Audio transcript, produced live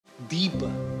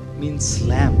Deepa means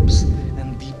lamps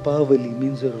and Deepavali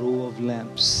means a row of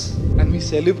lamps. And we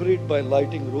celebrate by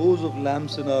lighting rows of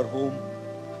lamps in our home.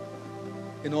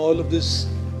 In all of this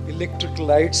electric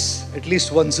lights, at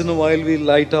least once in a while we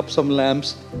light up some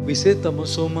lamps. We say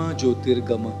Tamasoma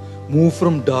Jyotirgama, move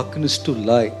from darkness to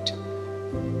light.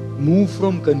 Move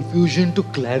from confusion to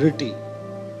clarity.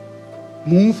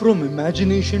 Move from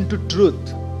imagination to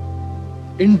truth.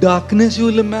 In darkness you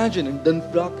will imagine, in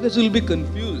darkness you will be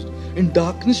confused. In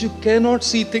darkness you cannot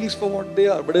see things for what they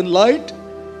are. But in light,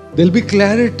 there will be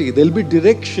clarity, there will be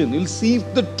direction, you will see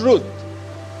the truth.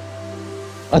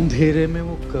 अंधेरे में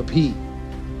वो कभी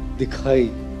दिखाई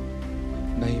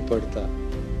नहीं पड़ता,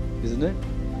 isn't it?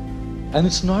 And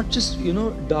it's not just,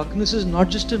 darkness is not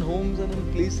just in homes and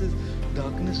in places.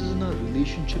 Darkness is in our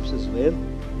relationships as well,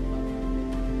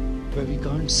 where we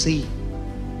can't see.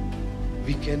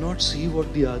 We cannot see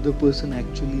what the other person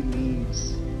actually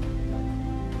means.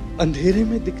 अंधेरे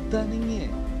में दिखता नहीं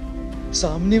है,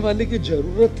 सामने वाले की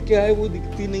जरूरत क्या है वो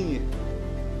दिखती नहीं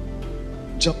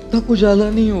है. जब तक उजाला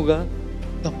नहीं होगा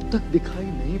तब तक दिखाई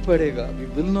नहीं पड़ेगा. We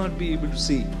will not be able to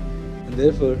see. And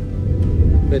therefore,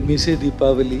 when we say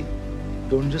Deepavali,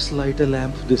 don't just light a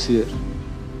lamp this year.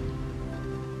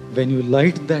 When you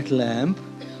light that lamp,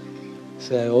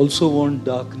 say, I also want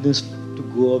darkness to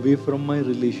go away from my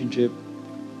relationship,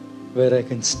 where I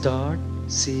can start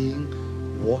seeing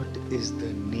what is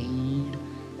the need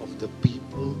of the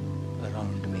people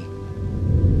around me.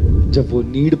 जब वो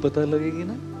need पता लगेगी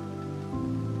ना,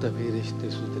 तभी रिश्ते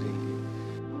सुधरेंगे.